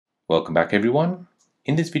Welcome back everyone.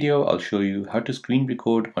 In this video, I'll show you how to screen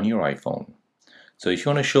record on your iPhone. So if you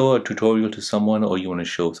want to show a tutorial to someone or you want to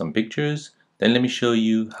show some pictures, then let me show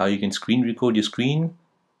you how you can screen record your screen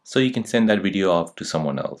so you can send that video off to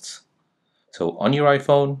someone else. So on your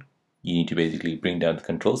iPhone, you need to basically bring down the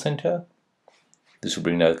control center. This will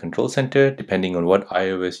bring down the control center depending on what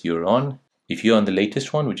iOS you're on. If you're on the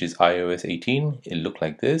latest one, which is iOS 18, it'll look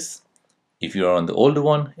like this. If you're on the older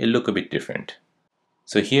one, it'll look a bit different.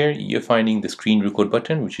 So here you're finding the screen record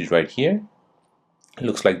button, which is right here. It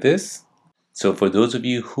looks like this. So for those of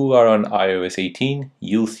you who are on iOS 18,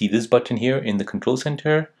 you'll see this button here in the control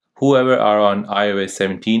center. Whoever are on iOS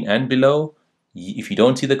 17 and below, if you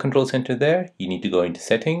don't see the control center there, you need to go into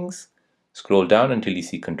settings, scroll down until you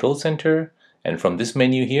see control center, and from this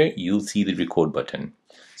menu here, you'll see the record button.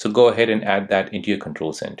 So go ahead and add that into your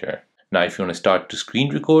control center. Now if you want to start to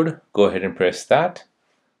screen record, go ahead and press that.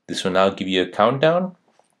 This will now give you a countdown.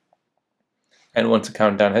 And once the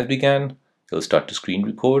countdown has begun, it'll start to screen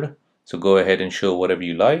record. So go ahead and show whatever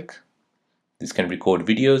you like. This can record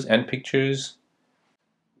videos and pictures.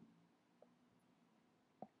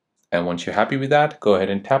 And once you're happy with that, go ahead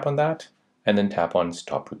and tap on that and then tap on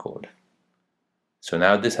stop record. So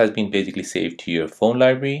now this has been basically saved to your phone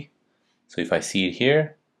library. So if I see it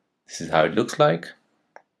here, this is how it looks like.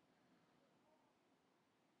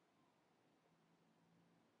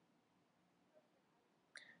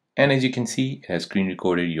 And as you can see, it has screen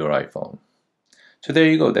recorded your iPhone. So there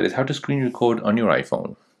you go, that is how to screen record on your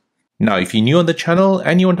iPhone. Now if you're new on the channel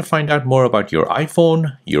and you want to find out more about your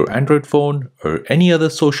iPhone, your Android phone, or any other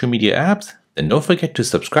social media apps, then don't forget to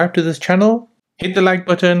subscribe to this channel, hit the like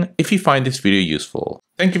button if you find this video useful.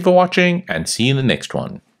 Thank you for watching and see you in the next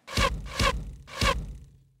one.